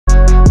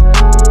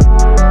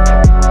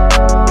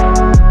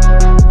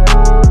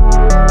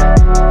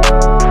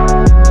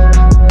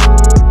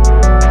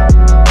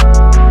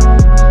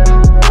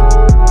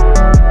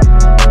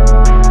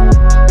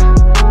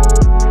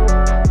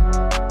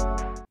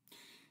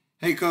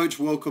Hey coach,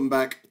 welcome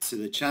back to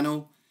the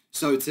channel.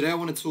 So today I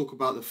want to talk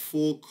about the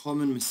 4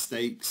 common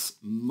mistakes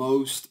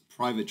most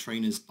private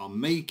trainers are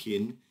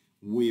making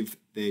with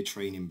their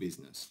training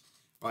business.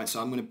 Right, so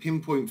I'm going to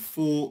pinpoint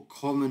 4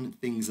 common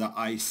things that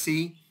I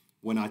see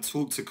when I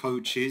talk to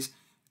coaches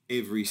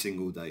every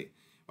single day.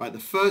 Right, the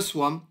first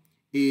one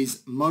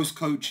is most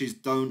coaches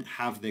don't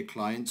have their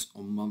clients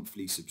on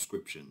monthly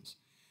subscriptions.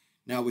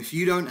 Now, if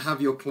you don't have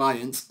your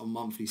clients on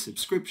monthly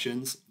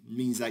subscriptions, it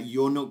means that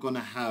you're not going to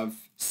have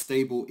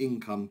stable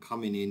income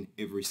coming in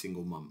every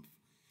single month.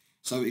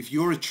 So if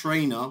you're a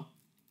trainer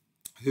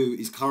who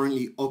is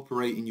currently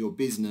operating your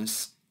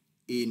business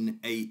in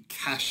a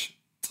cash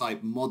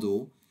type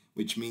model,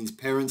 which means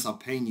parents are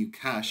paying you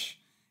cash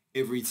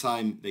every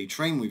time they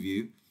train with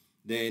you,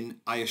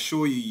 then I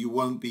assure you, you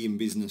won't be in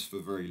business for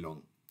very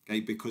long. Okay,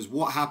 because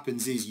what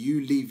happens is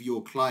you leave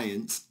your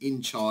clients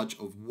in charge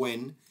of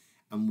when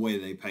and where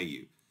they pay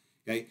you.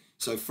 Okay,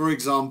 so for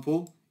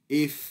example,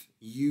 if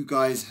you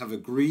guys have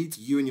agreed,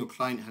 you and your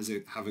client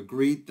have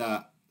agreed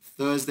that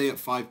Thursday at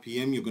 5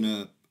 p.m. you're going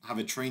to have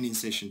a training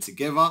session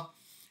together,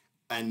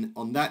 and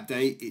on that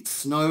day it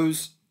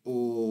snows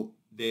or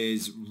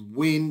there's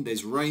wind,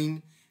 there's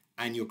rain,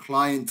 and your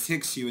client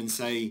texts you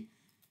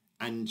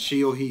and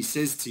she or he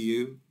says to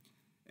you,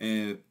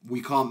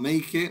 we can't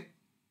make it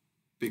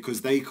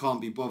because they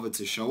can't be bothered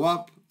to show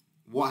up,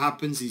 what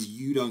happens is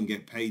you don't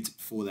get paid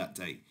for that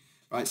day.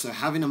 Right, so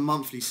having a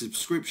monthly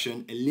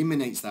subscription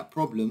eliminates that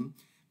problem,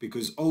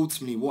 because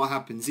ultimately what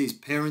happens is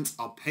parents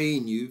are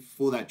paying you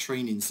for that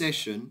training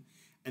session,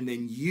 and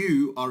then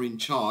you are in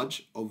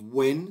charge of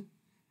when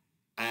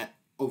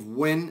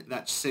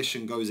that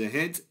session goes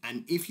ahead,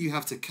 and if you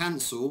have to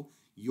cancel,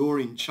 you're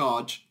in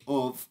charge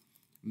of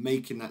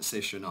making that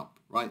session up.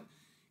 Right?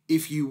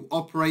 If you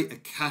operate a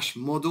cash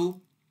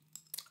model,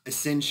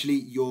 essentially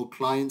your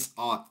clients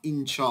are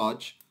in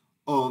charge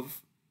of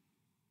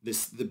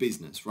the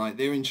business, right?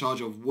 They're in charge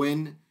of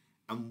when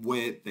and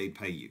where they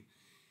pay you.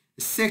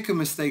 The second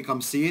mistake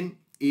I'm seeing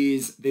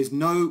is there's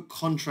no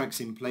contracts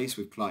in place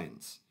with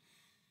clients.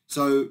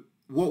 So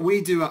what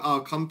we do at our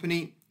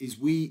company is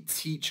we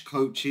teach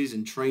coaches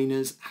and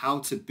trainers how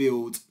to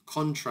build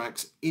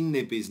contracts in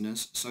their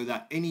business so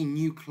that any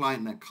new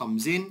client that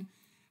comes in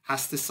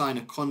has to sign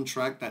a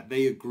contract that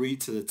they agree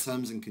to the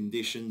terms and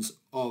conditions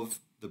of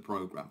the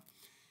program.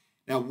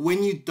 Now,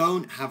 when you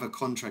don't have a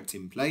contract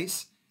in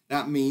place,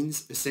 that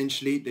means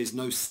essentially there's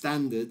no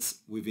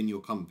standards within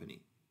your company,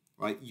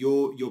 right?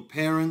 Your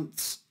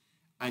parents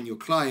and your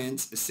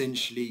clients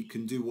essentially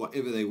can do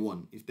whatever they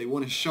want. If they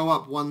want to show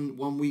up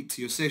one week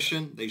to your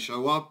session, they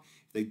show up.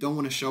 If they don't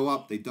want to show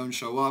up, they don't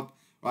show up,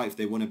 right? If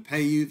they want to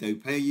pay you, they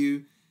pay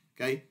you,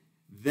 okay?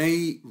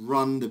 They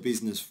run the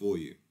business for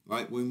you,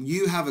 right? When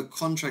you have a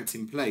contract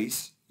in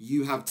place,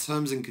 you have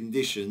terms and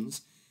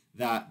conditions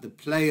that the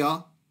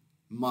player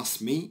must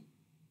meet.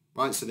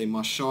 Right, so they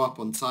must show up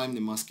on time, they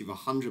must give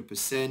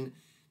 100%,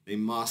 they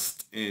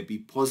must be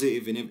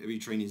positive in every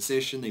training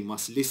session, they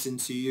must listen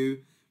to you,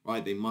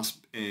 right, they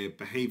must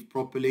behave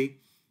properly,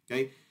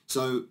 okay?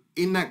 So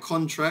in that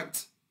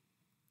contract,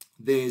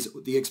 there's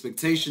the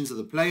expectations of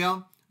the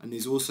player, and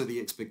there's also the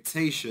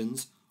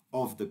expectations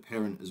of the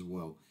parent as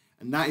well.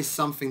 And that is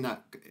something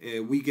that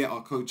we get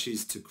our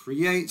coaches to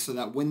create, so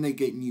that when they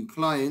get new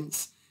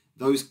clients,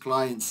 those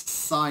clients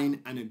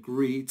sign and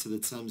agree to the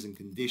terms and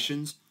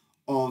conditions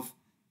of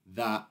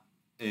that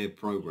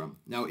program.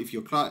 Now, if you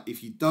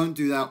don't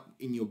do that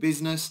in your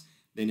business,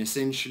 then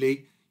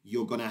essentially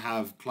you're going to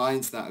have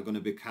clients that are going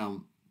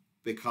to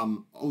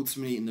become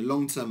ultimately in the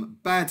long term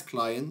bad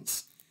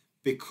clients,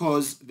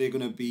 because they're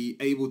going to be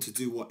able to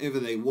do whatever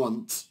they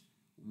want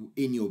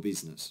in your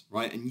business,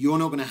 right? And you're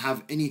not going to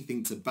have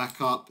anything to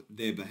back up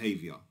their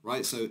behavior,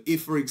 right? So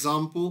if, for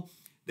example,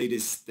 they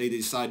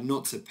decide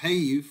not to pay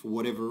you for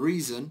whatever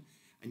reason,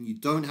 and you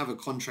don't have a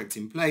contract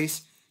in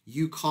place,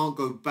 you can't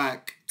go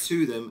back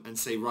to them and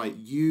say, right,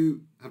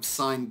 you have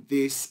signed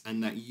this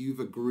and that you've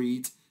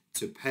agreed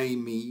to pay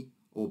me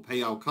or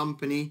pay our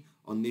company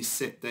on this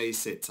set day,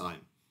 set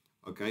time.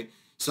 Okay,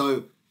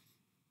 so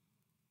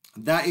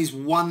that is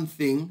one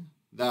thing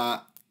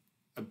that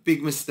a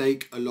big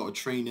mistake a lot of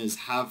trainers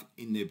have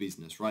in their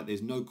business, right?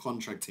 There's no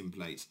contract in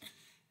place.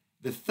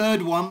 The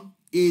third one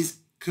is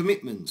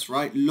commitments,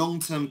 right?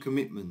 Long-term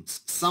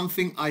commitments.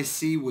 Something I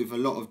see with a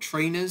lot of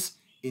trainers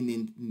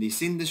in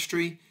this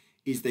industry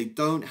is they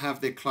don't have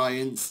their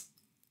clients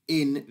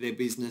in their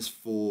business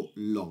for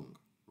long,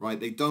 right?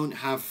 They don't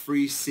have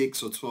 3,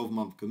 6 or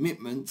 12-month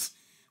commitments,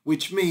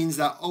 which means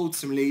that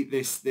ultimately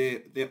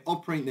they're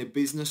operating their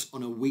business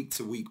on a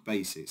week-to-week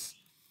basis.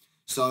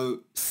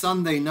 So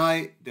Sunday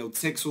night, they'll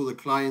text all the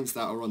clients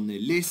that are on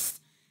their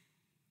list.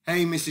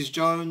 Hey, Mrs.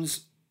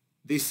 Jones,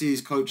 this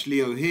is Coach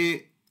Leo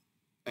here.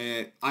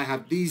 I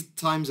have these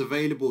times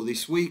available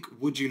this week.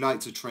 Would you like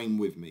to train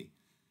with me?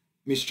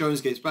 Miss Jones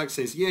gets back,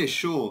 says, yeah,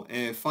 sure.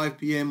 5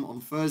 p.m. on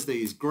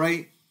Thursday is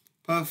great.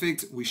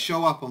 Perfect. We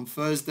show up on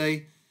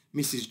Thursday.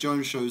 Mrs.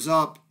 Jones shows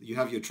up. You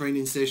have your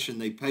training session.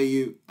 They pay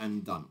you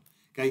and done.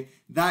 Okay,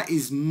 that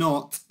is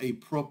not a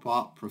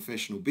proper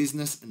professional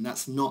business, and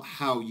that's not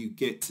how you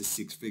get to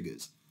six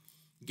figures.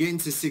 Getting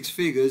to six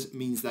figures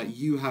means that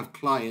you have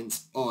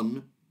clients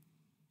on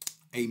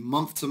a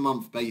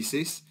month-to-month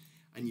basis,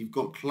 and you've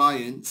got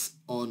clients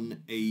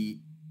on a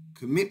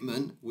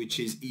commitment, which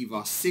is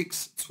either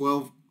 6,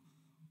 12,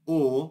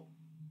 or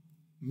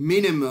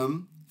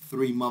minimum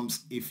 3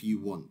 months if you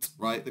want,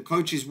 right? The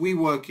coaches we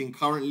work in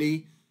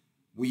currently,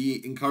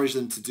 we encourage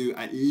them to do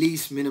at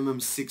least minimum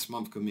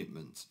 6-month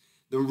commitments.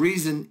 The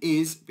reason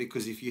is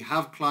because if you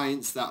have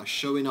clients that are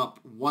showing up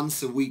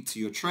once a week to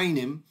your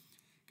training,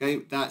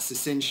 okay, that's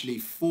essentially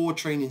 4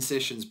 training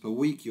sessions per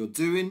week you're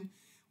doing,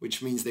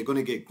 which means they're going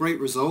to get great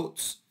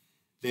results.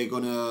 They're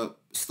going to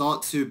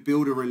start to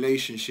build a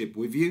relationship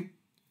with you,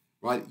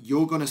 right?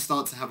 You're going to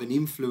start to have an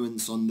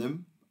influence on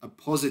them, a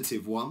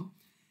positive one.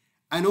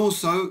 And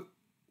also,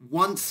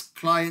 once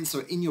clients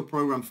are in your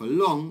program for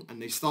long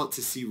and they start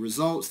to see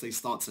results, they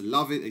start to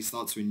love it, they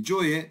start to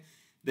enjoy it,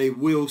 they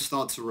will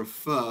start to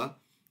refer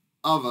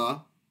other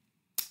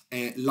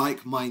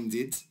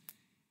like-minded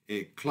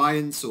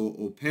clients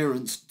or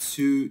parents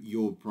to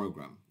your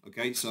program.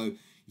 Okay, so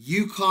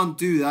you can't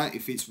do that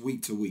if it's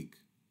week to week,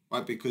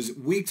 right? Because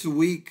week to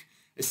week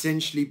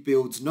essentially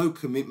builds no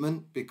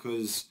commitment,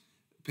 because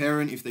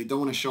parent, if they don't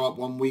want to show up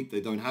 1 week, they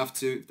don't have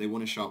to. If they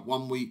want to show up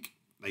 1 week,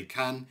 they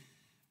can,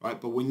 right?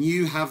 But when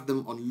you have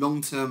them on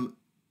long-term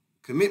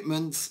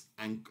commitments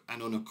and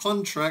on a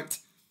contract,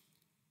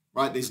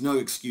 right, there's no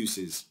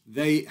excuses.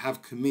 They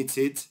have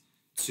committed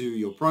to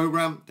your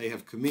program. They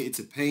have committed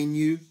to paying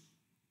you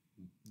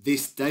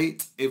this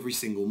date every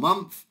single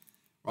month,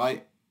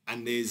 right?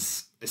 And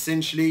there's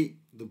essentially,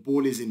 the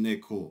ball is in their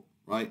court,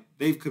 right?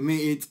 They've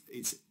committed.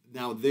 It's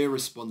now their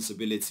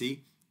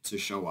responsibility to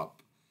show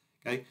up,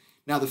 okay?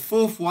 Now, the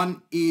fourth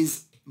one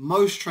is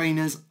most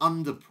trainers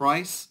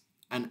underprice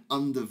and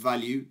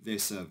undervalue their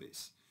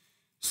service.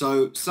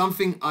 So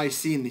something I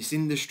see in this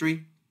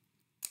industry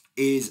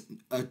is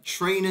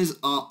trainers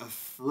are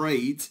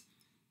afraid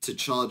to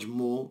charge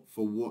more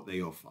for what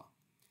they offer,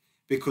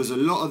 because a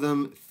lot of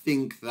them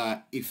think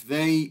that if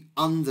they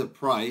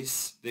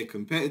underprice their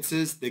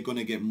competitors, they're going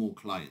to get more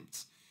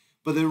clients.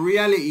 But the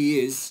reality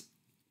is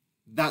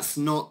that's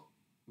not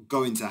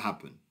going to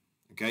happen,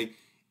 okay?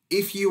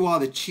 If you are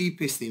the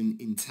cheapest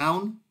in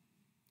town,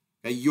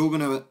 okay, you're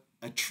going to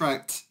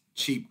attract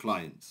cheap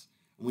clients.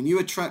 When you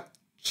attract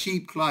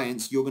cheap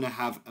clients, you're going to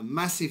have a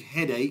massive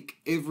headache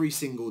every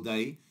single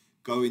day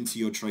going to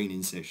your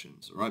training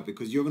sessions, right?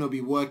 Because you're going to be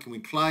working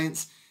with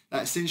clients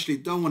that essentially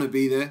don't want to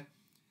be there.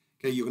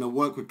 Okay, you're going to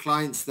work with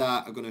clients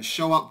that are going to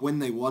show up when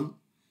they want.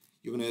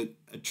 You're going to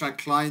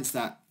attract clients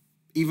that,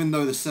 even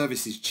though the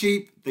service is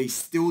cheap, they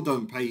still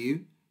don't pay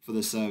you for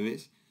the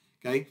service,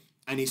 okay?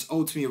 And it's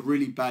ultimately a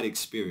really bad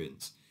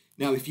experience.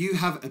 Now, if you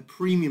have a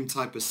premium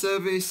type of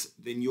service,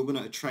 then you're going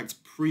to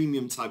attract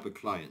premium type of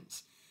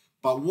clients.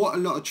 But what a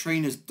lot of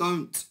trainers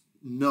don't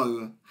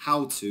know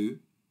how to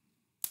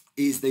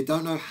is they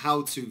don't know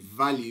how to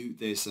value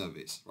their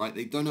service, right?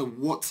 They don't know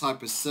what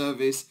type of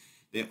service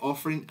they're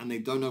offering, and they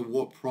don't know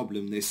what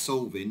problem they're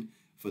solving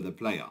for the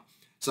player.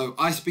 So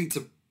I speak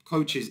to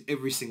coaches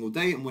every single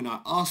day, and when I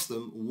ask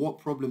them, what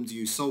problem do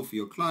you solve for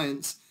your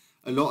clients?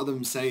 A lot of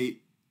them say,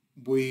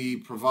 we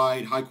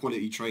provide high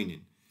quality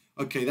training.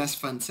 Okay, that's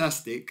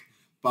fantastic,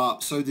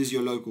 but so does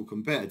your local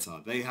competitor.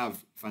 They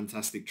have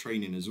fantastic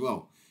training as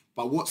well.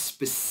 But what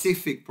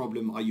specific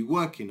problem are you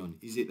working on?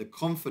 Is it the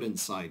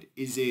confidence side?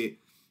 Is it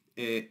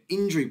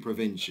injury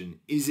prevention?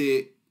 Is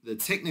it the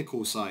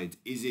technical side?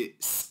 Is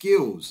it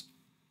skills?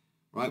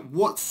 Right?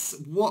 What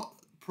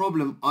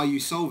problem are you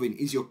solving?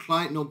 Is your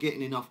client not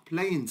getting enough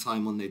playing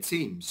time on their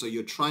team? So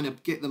you're trying to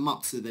get them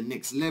up to the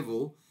next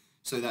level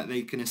so that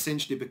they can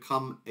essentially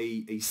become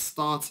a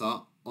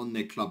starter on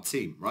their club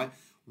team, right?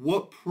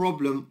 What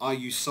problem are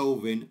you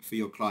solving for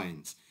your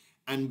clients?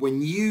 And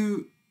when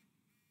you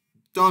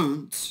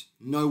don't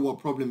know what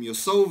problem you're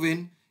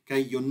solving, okay,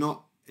 you're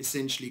not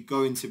essentially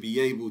going to be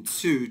able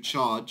to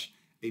charge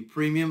a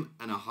premium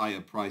and a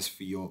higher price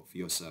for your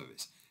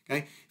service.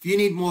 Okay, if you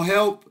need more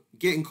help,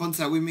 get in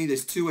contact with me.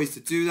 There's 2 ways to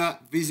do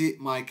that. Visit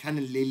my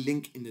Calendly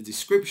link in the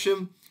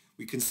description.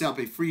 We can set up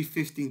a free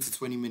 15 to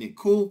 20 minute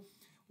call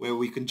where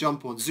we can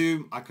jump on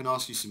Zoom. I can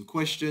ask you some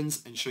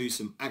questions and show you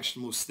some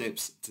actionable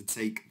steps to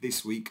take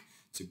this week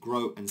to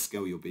grow and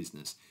scale your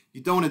business. If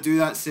you don't want to do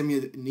that, send me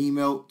an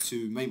email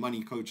to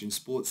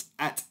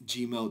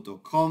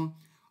makemoneycoachingsports@gmail.com.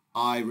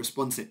 I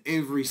respond to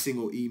every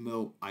single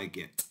email I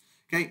get.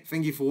 Okay,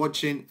 thank you for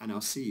watching, and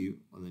I'll see you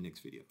on the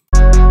next video.